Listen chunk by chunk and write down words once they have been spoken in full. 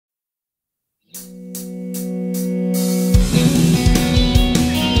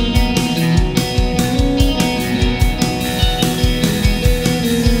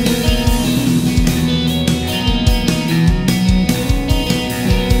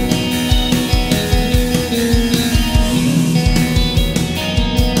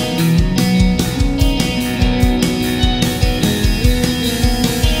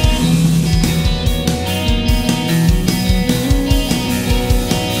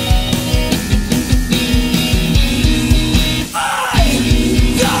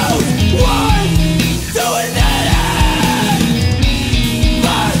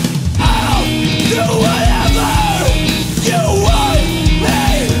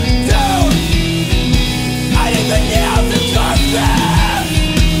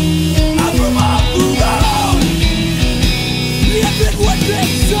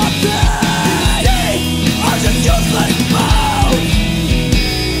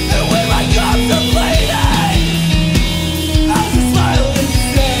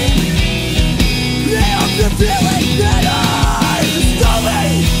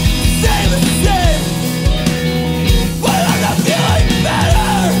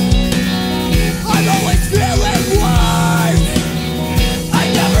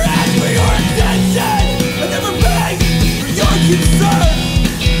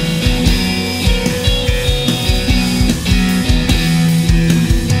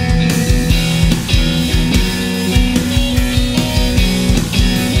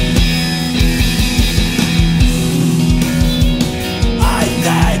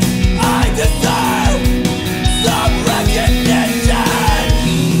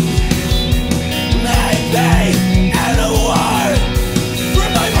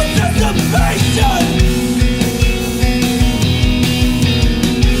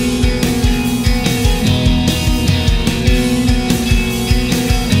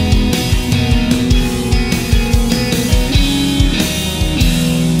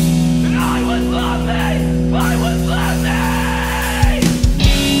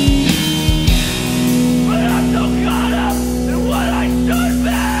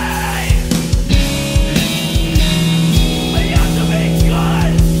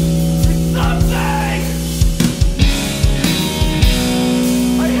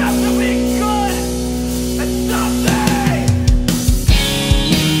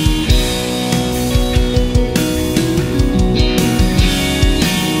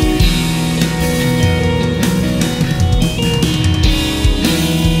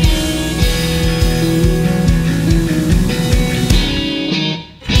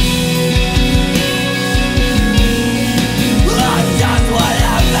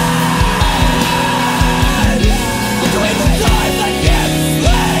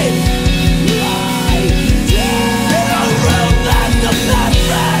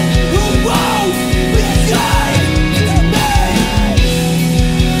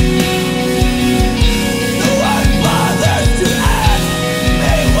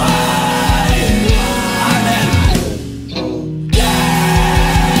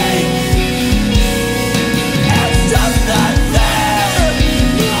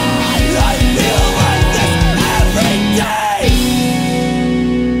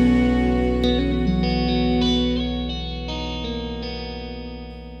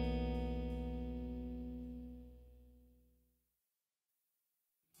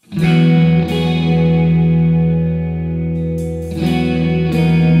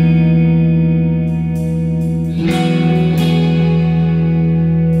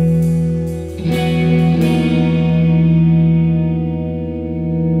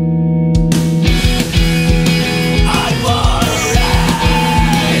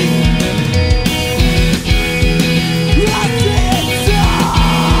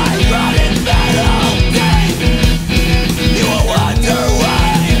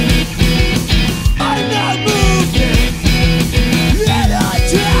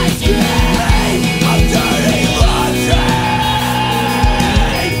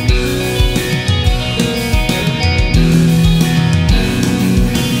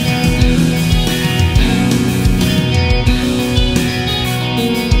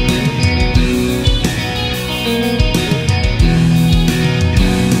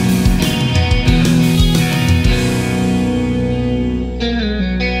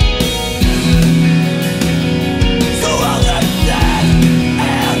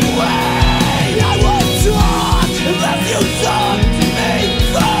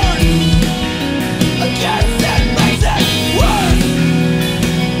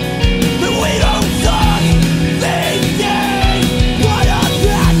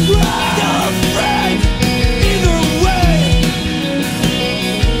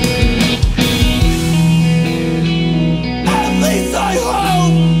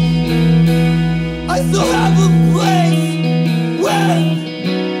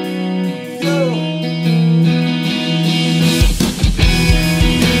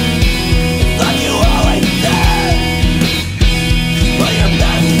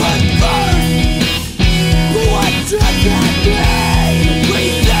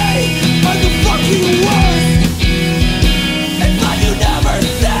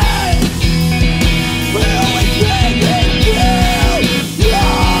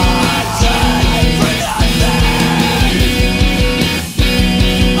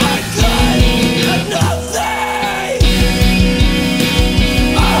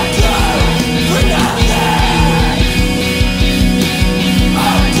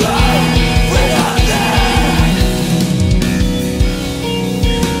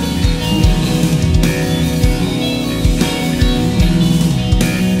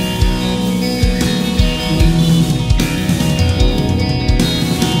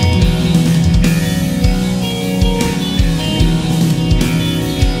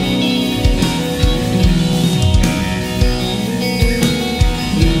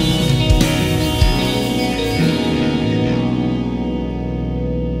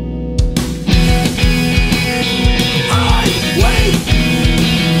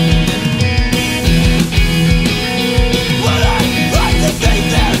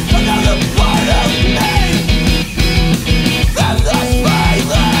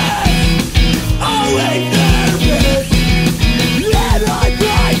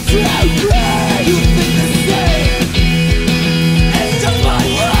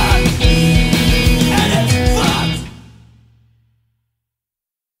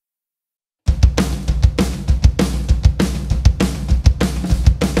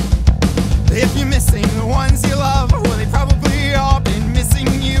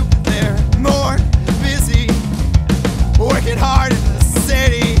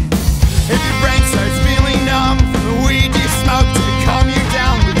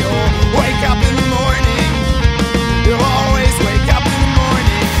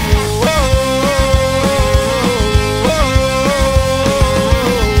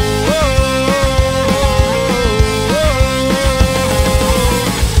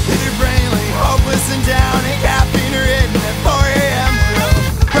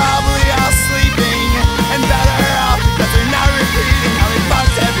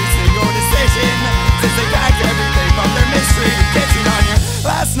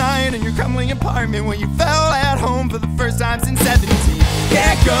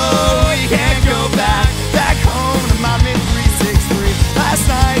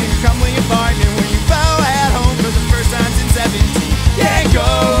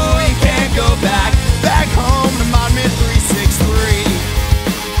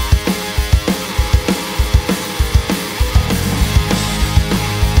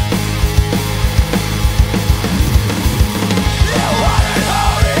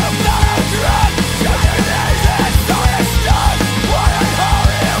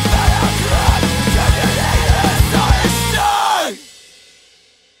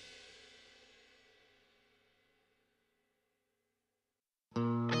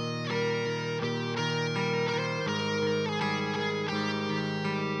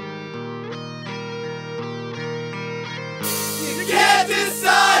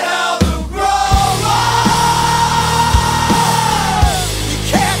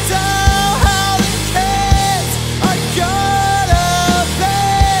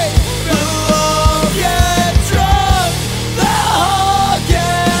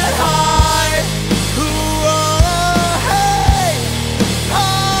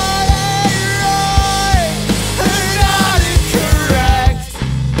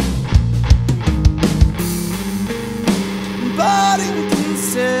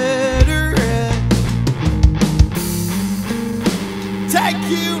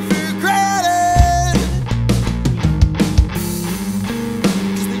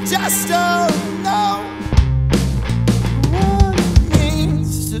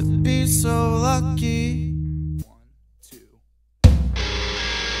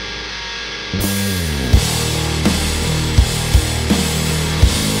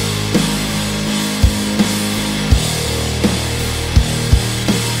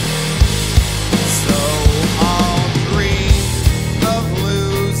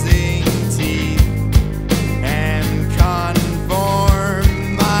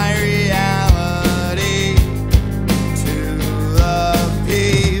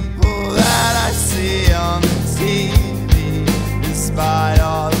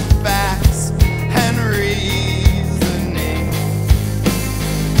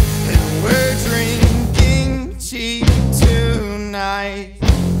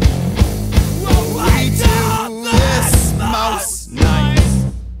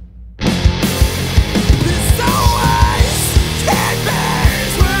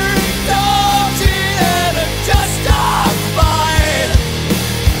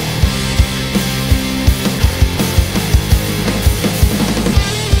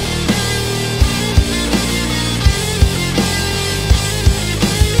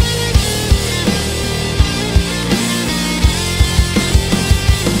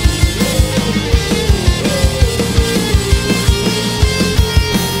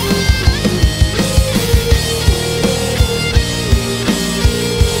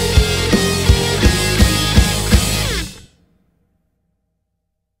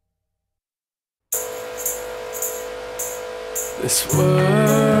This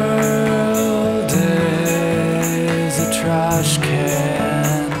world is a trash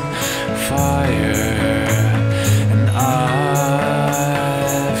can fire, and I've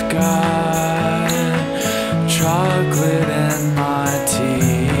got chocolate in my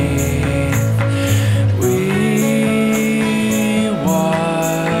teeth. We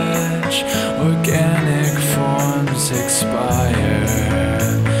watch organic forms expire,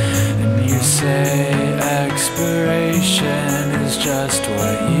 and you say expiration is just what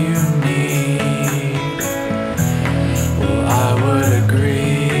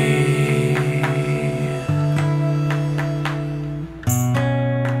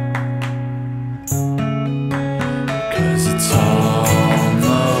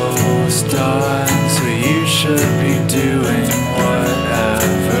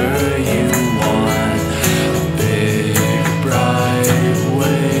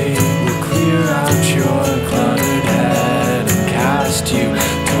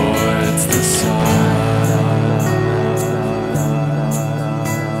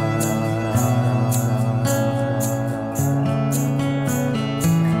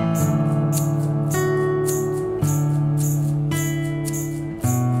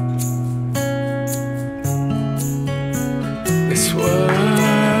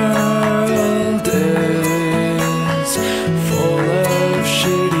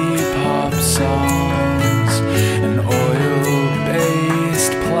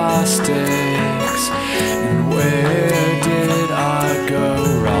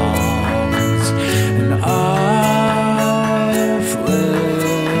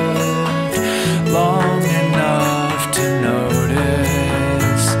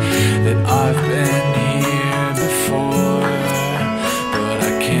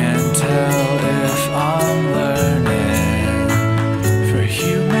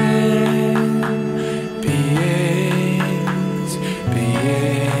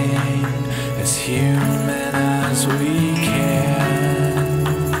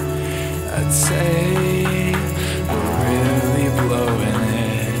I'd say we're really blowing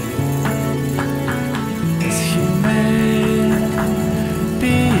it as human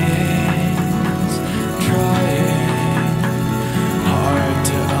beings, trying hard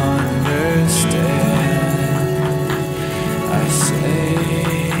to understand. I say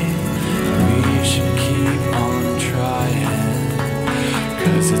we should keep on trying,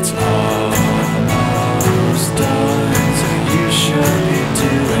 'cause it's almost done. So you should be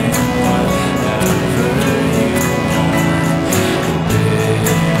doing whatever you want. A big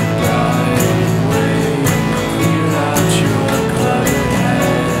bright wave clear out your cluttered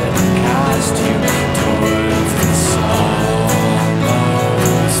head and cast you towards the sun.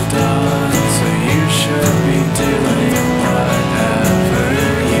 Almost done. So you should be doing whatever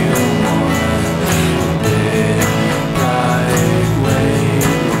you want. A big bright wave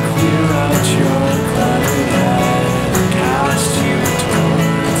will clear out your cluttered head and cast you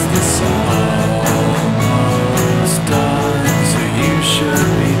towards the sun. Almost done. So you should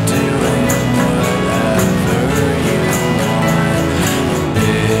be doing whatever you want. A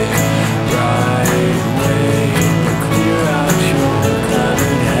big bright wave will clear out your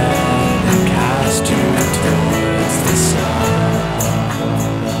cluttered head and cast you towards the sun.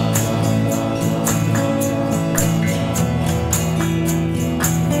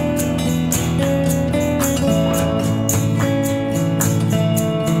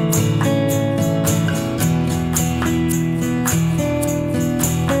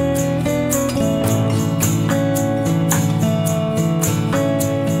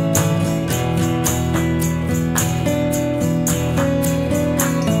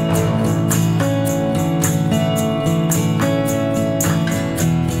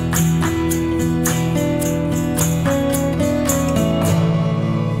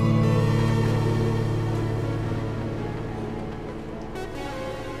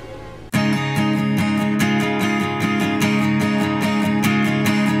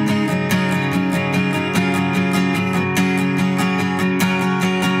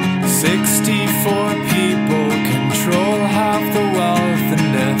 64 people control half the wealth,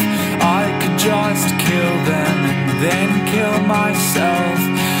 and if I could just kill them and then kill myself,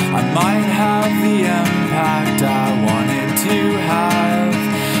 I might have the impact I wanted to have.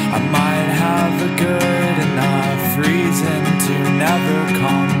 I might have a good enough reason to never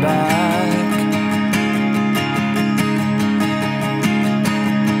come back.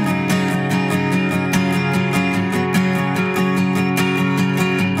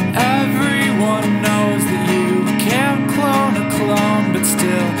 Everyone knows that you can't clone a clone, but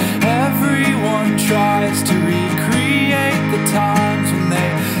still everyone tries to recreate the times when they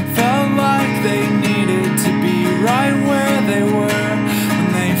felt like they needed to be right where they were, when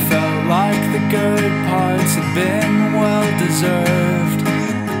they felt like the good parts had been well deserved.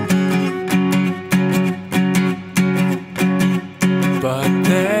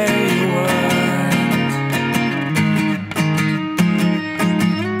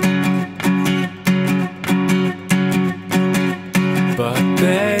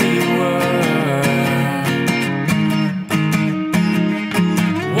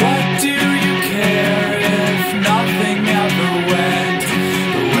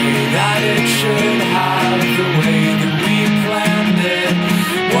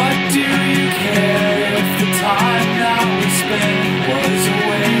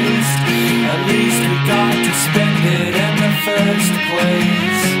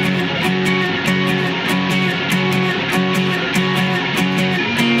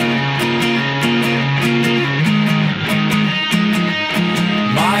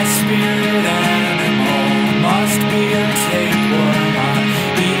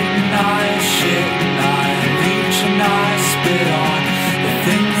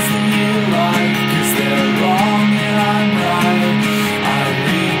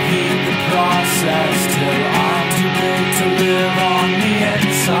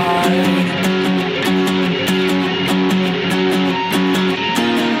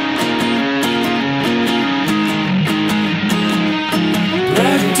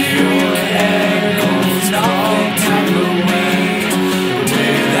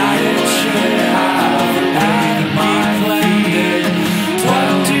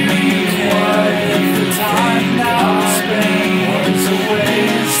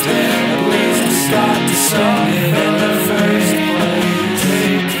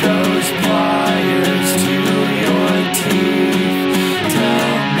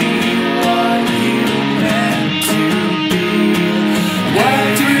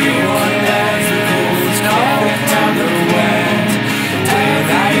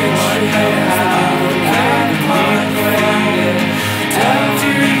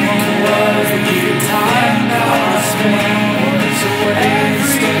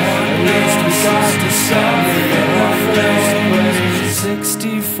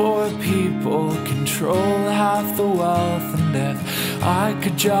 I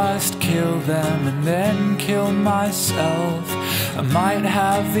could just kill them and then kill myself. I might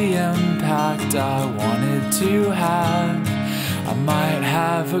have the impact I wanted to have. I might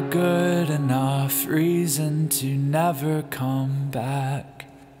have a good enough reason to never come back.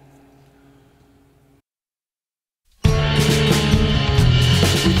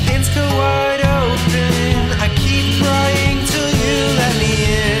 It's go wide open. I keep crying till you let me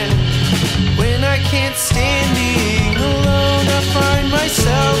in. When I can't stand being alone, I find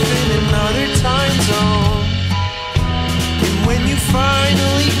myself in another time zone. And when you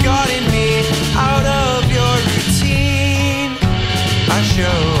finally gotten me out of your routine, I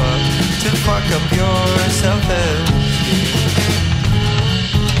show up to fuck up your self-esteem.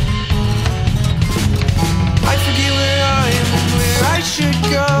 I forget where I am and where I should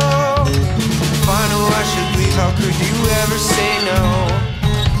go. Find who I should leave, how could you ever say no?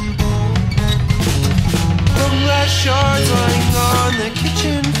 Broken glass shards lying on the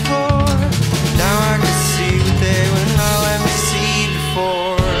kitchen floor. Now I can see what they would not let me see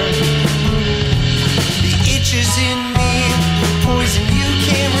before. The itch is in me, poison you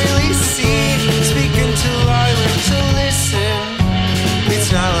can't really see. Speak until I learn to listen.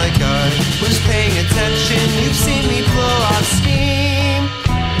 It's not like I was paying attention. You've seen me blow off steam,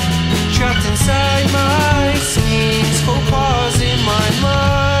 trapped inside my schemes. Full pause in my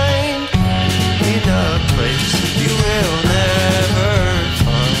mind, in a place you will never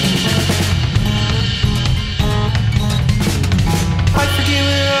find. I forget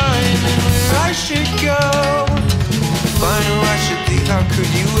where I am and where I should go. Find who I should leave, how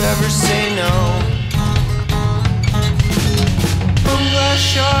could you ever say no? Glass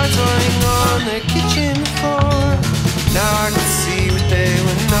shards lying on the kitchen floor. Now I can see what they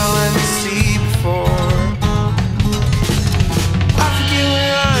would not let me see before. I forget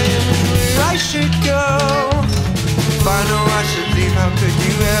where I am and where I should go. If I know I should leave, how could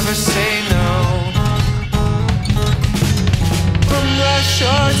you ever say no? From glass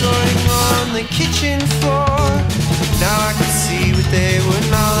shards lying on the kitchen floor. Now I can see what they would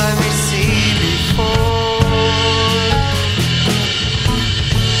not let me see before.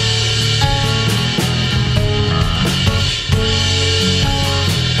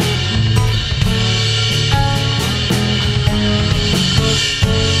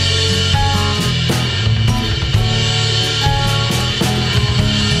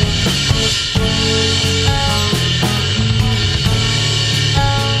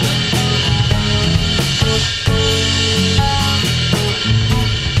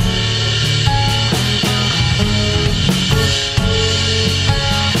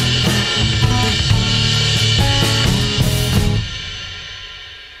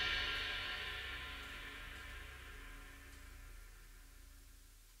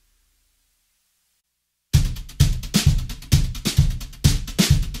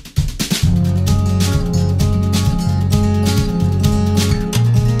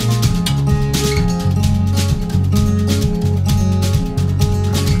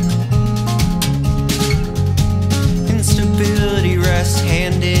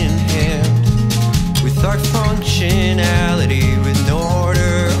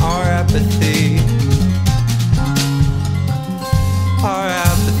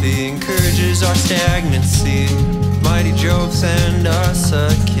 Our stagnancy, mighty Jove, send us a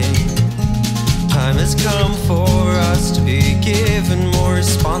king. Time has come for us to be given more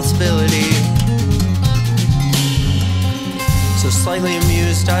responsibility. So slightly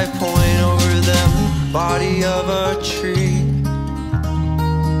amused I point over them, body of a tree.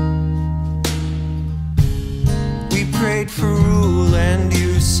 We prayed for rule and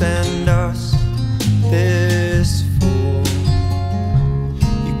you send us this fool.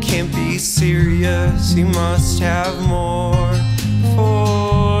 Can't be serious, you must have more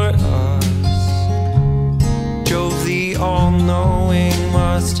for us. Jove the all-knowing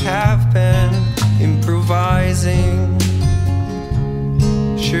must have been improvising.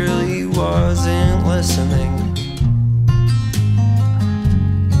 Surely wasn't listening.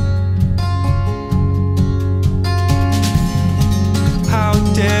 How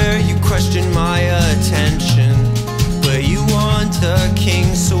dare you question my attention? Where you want a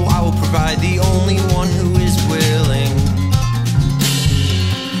king, so I will provide the only one who is willing.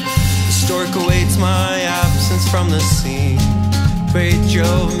 The stork awaits my absence from the scene. Great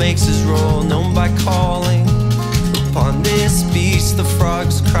Jove makes his role known by calling. Upon this beast the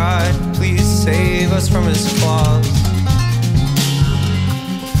frogs cried, please save us from his claws.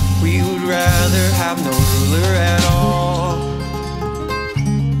 We would rather have no ruler at all.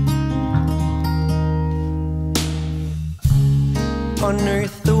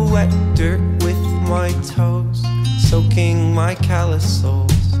 Unearth the wet dirt with my toes. soaking my callous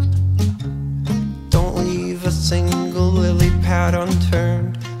soles. Don't leave a single lily pad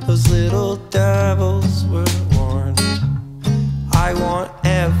unturned. Those little devils were warned. I want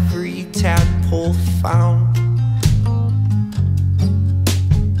every tadpole found.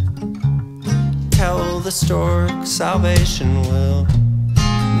 Tell the stork salvation will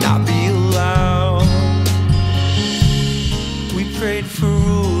not be allowed. We prayed for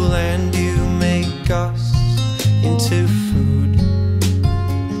rule and you make us into food.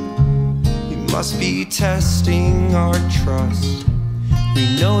 You must be testing our trust.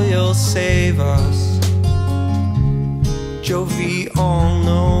 We know you'll save us. Jove,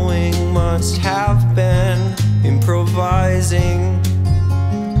 all-knowing, must have been improvising.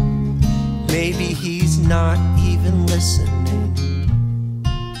 Maybe he's not even listening.